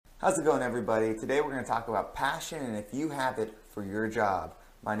How's it going, everybody? Today we're going to talk about passion and if you have it for your job.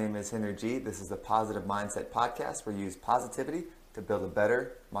 My name is Henry G. This is the Positive Mindset Podcast where you use positivity to build a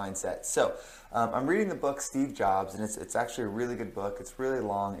better mindset. I'm reading the book Steve Jobs, and it's actually a really good book. It's really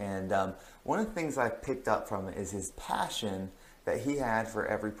long, and one of the things I picked up from it is his passion that he had for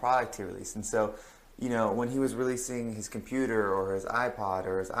every product he released. And so, when he was releasing his computer or his iPod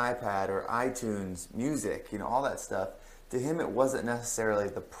or his iPad or iTunes, music, all that stuff, to him, it wasn't necessarily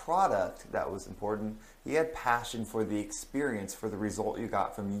the product that was important. He had passion for the experience, for the result you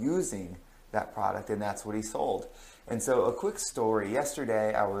got from using that product, and that's what he sold. And so a quick story.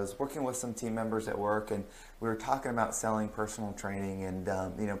 Yesterday, I was working with some team members at work, and we were talking about selling personal training. And,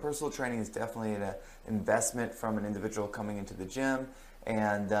 personal training is definitely an investment from an individual coming into the gym.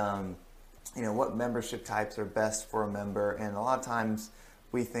 And, what membership types are best for a member. And a lot of times,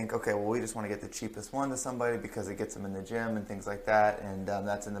 we think, okay, well, we just want to get the cheapest one to somebody because it gets them in the gym and things like that, and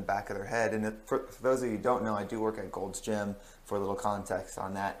that's in the back of their head. And for those of you who don't know, I do work at Gold's Gym, for a little context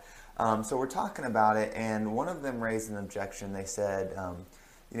on that. So we're talking about it, and one of them raised an objection. They said,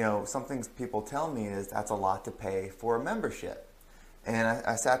 something people tell me is that's a lot to pay for a membership. And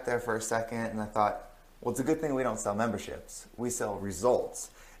I sat there for a second, and I thought, well, it's a good thing we don't sell memberships. We sell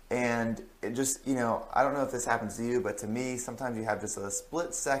results. And it just, I don't know if this happens to you, but to me, sometimes you have just a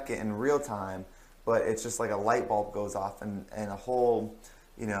split second in real time, but it's just like a light bulb goes off and a whole,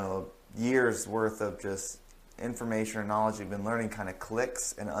 year's worth of just information or knowledge you've been learning kind of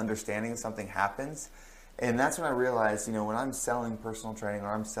clicks and understanding something happens. And that's when I realized, when I'm selling personal training or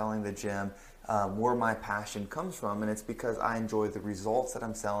I'm selling the gym, where my passion comes from, and it's because I enjoy the results that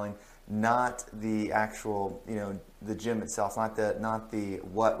I'm selling, not the actual, the gym itself, not the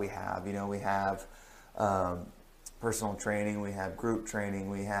what we have. We have personal training, we have group training,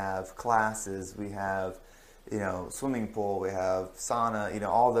 we have classes, we have, swimming pool, we have sauna,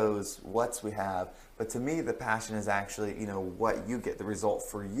 all those whats we have. But to me, the passion is actually, what you get, the result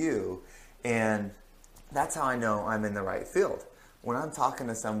for you. And that's how I know I'm in the right field. When I'm talking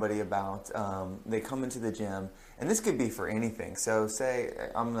to somebody about, they come into the gym, and this could be for anything. So say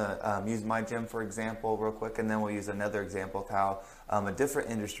I'm going to use my gym for example real quick, and then we'll use another example of how a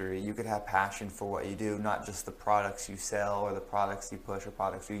different industry, you could have passion for what you do, not just the products you sell or the products you push or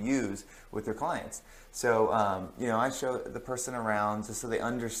products you use with your clients. So, I show the person around just so they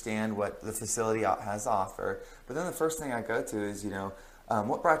understand what the facility has to offer. But then the first thing I go to is,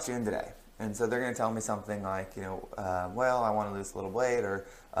 what brought you in today? And so they're going to tell me something like, well, I want to lose a little weight, or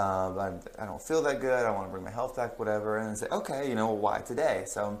I don't feel that good, I want to bring my health back, whatever. And then say, okay, why today?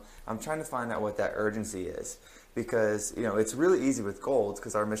 So I'm trying to find out what that urgency is. Because, it's really easy with Gold,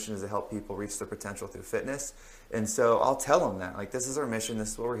 because our mission is to help people reach their potential through fitness. And so I'll tell them that, like, this is our mission,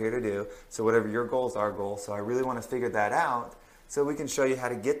 this is what we're here to do. So whatever your goal is our goal. So I really want to figure that out so we can show you how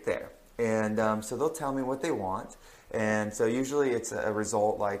to get there. And so they'll tell me what they want. And so usually it's a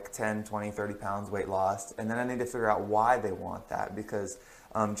result like 10, 20, 30 pounds weight lost. And then I need to figure out why they want that, because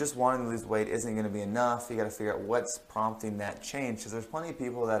just wanting to lose weight isn't going to be enough. You got to figure out what's prompting that change, because there's plenty of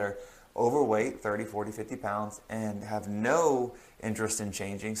people that are overweight, 30, 40, 50 pounds, and have no interest in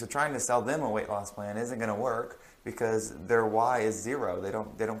changing. So trying to sell them a weight loss plan isn't going to work because their why is zero. They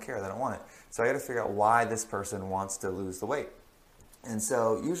don't care. They don't want it. So I got to figure out why this person wants to lose the weight. And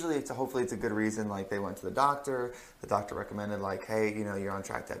so usually hopefully it's a good reason, like they went to the doctor recommended like, hey, you're on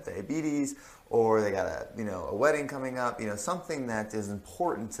track to have diabetes, or they got a wedding coming up, something that is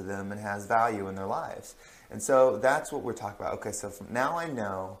important to them and has value in their lives. And so that's what we're talking about. Okay, so now I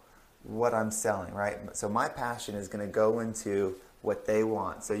know what I'm selling, right? So my passion is going to go into what they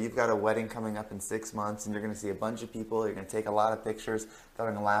want. So you've got a wedding coming up in 6 months, and you're going to see a bunch of people. You're going to take a lot of pictures that are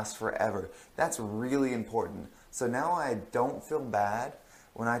going to last forever. That's really important. So now I don't feel bad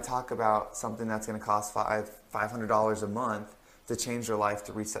when I talk about something that's going to cost $500 a month to change their life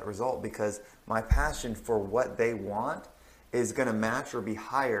to reach that result, because my passion for what they want is going to match or be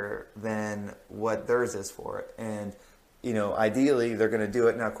higher than what theirs is for it. And ideally they're going to do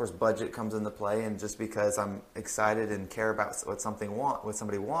it. Now, of course, budget comes into play, and just because I'm excited and care about what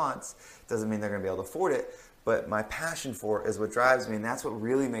somebody wants, doesn't mean they're going to be able to afford it. But my passion for it is what drives me, and that's what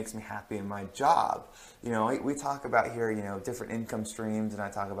really makes me happy in my job. We talk about here, different income streams, and I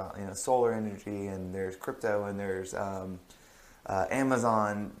talk about, solar energy, and there's crypto, and there's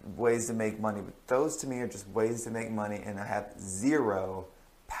Amazon, ways to make money. But those to me are just ways to make money, and I have zero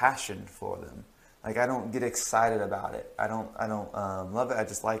passion for them. Like, I don't get excited about it. I don't love it. I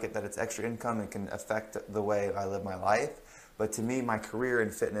just like it that it's extra income and can affect the way I live my life. But to me, my career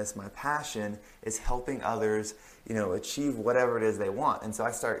in fitness, my passion is helping others, achieve whatever it is they want. And so I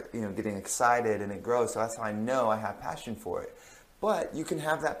start, getting excited, and it grows. So that's how I know I have passion for it. But you can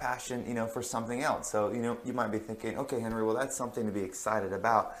have that passion, for something else. So, you might be thinking, okay, Henry, well, that's something to be excited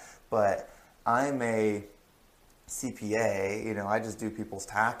about, but I'm a CPA, I just do people's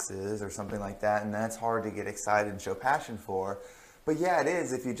taxes or something like that, and that's hard to get excited and show passion for. But yeah, it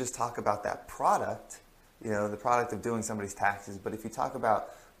is if you just talk about that product, the product of doing somebody's taxes. But if you talk about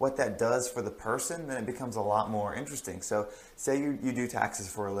what that does for the person, then it becomes a lot more interesting. So say you do taxes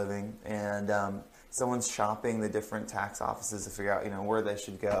for a living, and someone's shopping the different tax offices to figure out, where they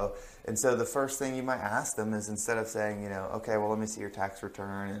should go. And so the first thing you might ask them is, instead of saying, okay, well, let me see your tax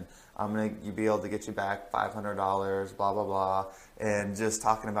return, and I'm going to be able to get you back $500, blah, blah, blah, and just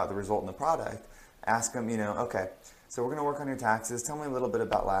talking about the result in the product, ask them, okay, so we're going to work on your taxes. Tell me a little bit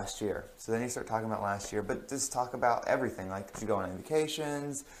about last year. So then you start talking about last year, but just talk about everything. Like, did you go on any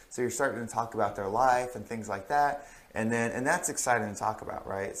vacations? So you're starting to talk about their life and things like that. And that's exciting to talk about,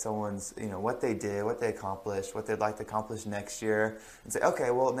 right? Someone's, what they did, what they accomplished, what they'd like to accomplish next year, and say,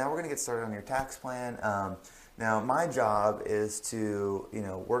 okay, well, now we're going to get started on your tax plan. Now, my job is to,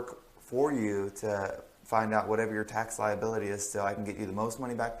 work for you to find out whatever your tax liability is, so I can get you the most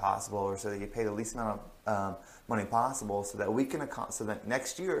money back possible, or so that you pay the least amount of money possible, so that we can so that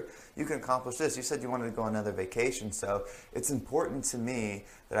next year you can accomplish this. You said you wanted to go on another vacation, so it's important to me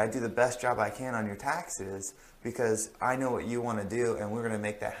that I do the best job I can on your taxes, because I know what you want to do, and we're going to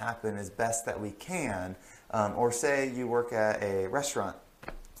make that happen as best that we can. Or say you work at a restaurant,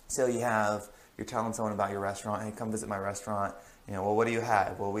 so you're telling someone about your restaurant, hey, come visit my restaurant. Well, what do you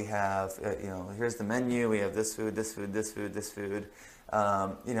have? Well, we have, here's the menu. We have this food, this food, this food, this food.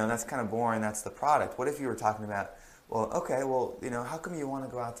 That's kind of boring. That's the product. What if you were talking about, well, okay, well, how come you want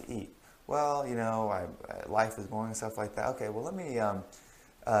to go out to eat? Well, life is boring and stuff like that. Okay, well, let me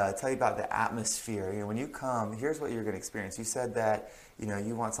tell you about the atmosphere. When you come, here's what you're going to experience. You said that,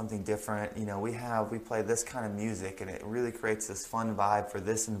 you want something different. We play this kind of music, and it really creates this fun vibe for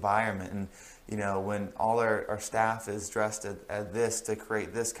this environment. And, when all our staff is dressed as this to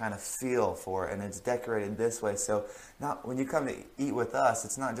create this kind of feel for it, and it's decorated this way. So when you come to eat with us,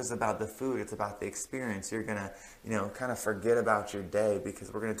 it's not just about the food, it's about the experience. You're going to, kind of forget about your day,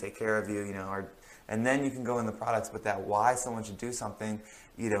 because we're going to take care of you, and then you can go in the products. But that why someone should do something,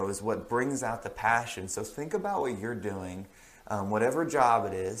 is what brings out the passion. So think about what you're doing, whatever job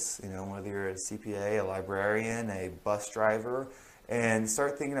it is, whether you're a CPA, a librarian, a bus driver, and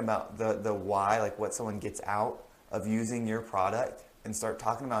start thinking about the why, like what someone gets out of using your product, and start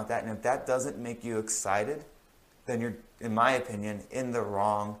talking about that. And if that doesn't make you excited, then you're, in my opinion, in the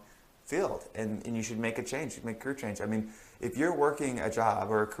wrong field, and you should make a change. You should make a career change. I mean, if you're working a job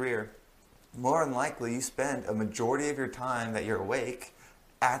or a career, more than likely you spend a majority of your time that you're awake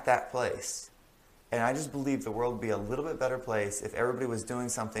at that place. And I just believe the world would be a little bit better place if everybody was doing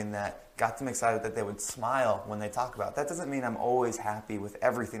something that got them excited, that they would smile when they talk about it. That doesn't mean I'm always happy with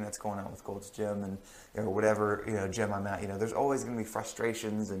everything that's going on with Gold's Gym and whatever gym I'm at. There's always going to be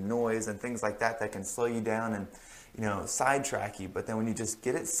frustrations and noise and things like that can slow you down and sidetrack you. But then when you just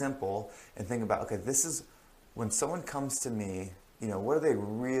get it simple and think about, okay, this is when someone comes to me, what are they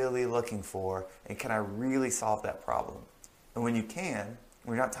really looking for, and can I really solve that problem? And when you can,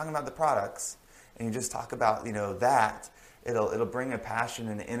 when you're not talking about the products, and you just talk about that, it'll bring a passion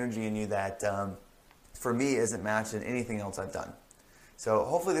and energy in you that for me isn't matched in anything else I've done. So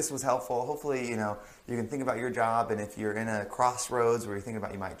hopefully this was helpful. Hopefully you can think about your job, and if you're in a crossroads where you're thinking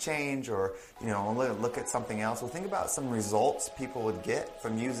about you might change, or look at something else, well, think about some results people would get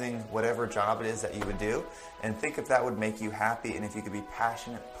from using whatever job it is that you would do, and think if that would make you happy, and if you could be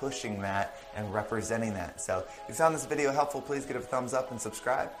passionate pushing that and representing that. So if you found this video helpful, please give it a thumbs up and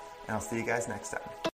subscribe, and I'll see you guys next time.